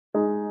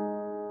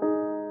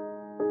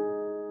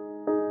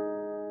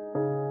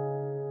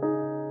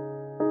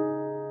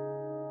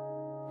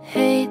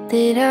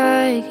that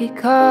I get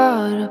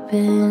caught up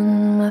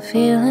in my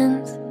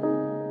feelings.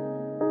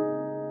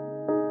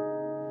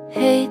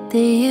 Hate that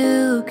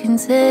you can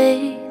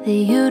say that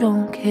you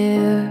don't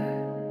care.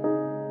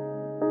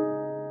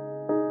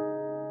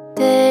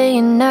 Day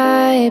and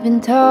night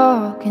been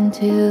talking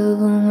to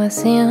my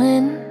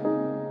ceiling.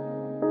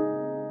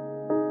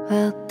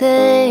 Well,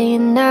 day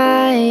and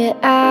night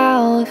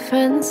out with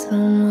friends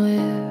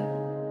somewhere.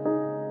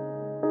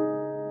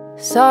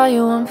 Saw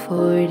you on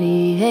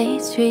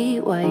 48th Street,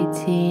 white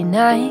tee,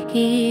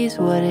 Nikes.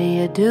 What are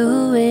you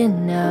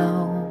doing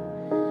now?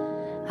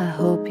 I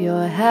hope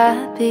you're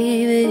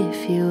happy, but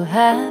if you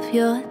have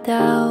your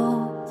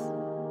doubts,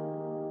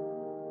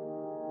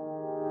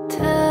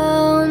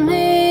 tell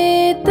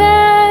me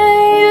that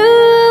you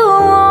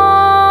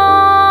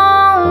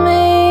want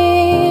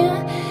me,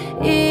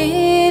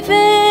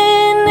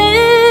 even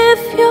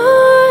if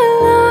you're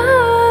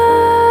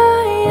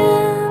lying.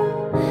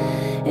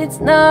 It's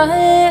not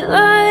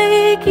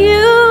like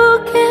you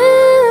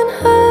can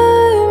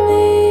hurt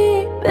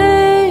me,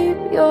 babe.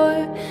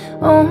 You're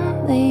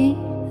only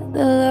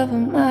the love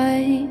of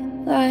my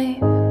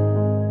life.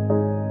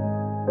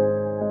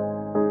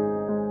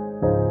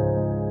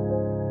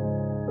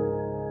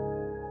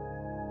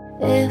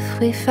 If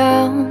we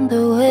found a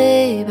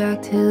way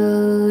back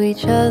to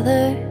each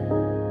other,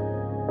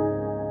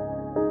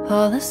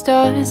 all the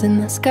stars in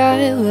the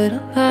sky would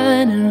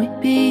align and we'd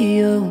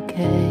be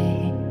okay.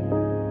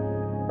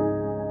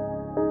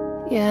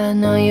 Yeah, I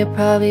know you're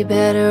probably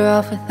better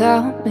off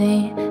without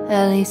me.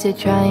 At least you're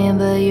trying,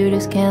 but you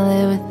just can't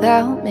live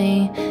without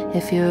me.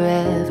 If you're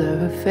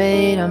ever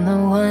afraid, I'm the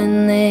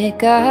one that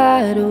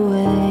got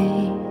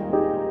away.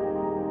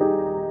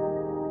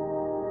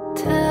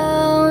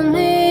 Tell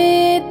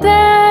me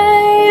that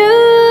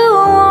you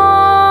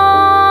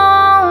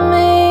want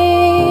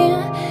me,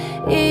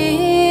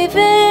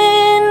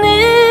 even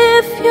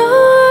if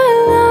you're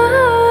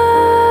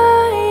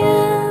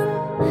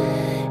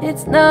lying.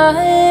 It's not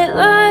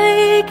like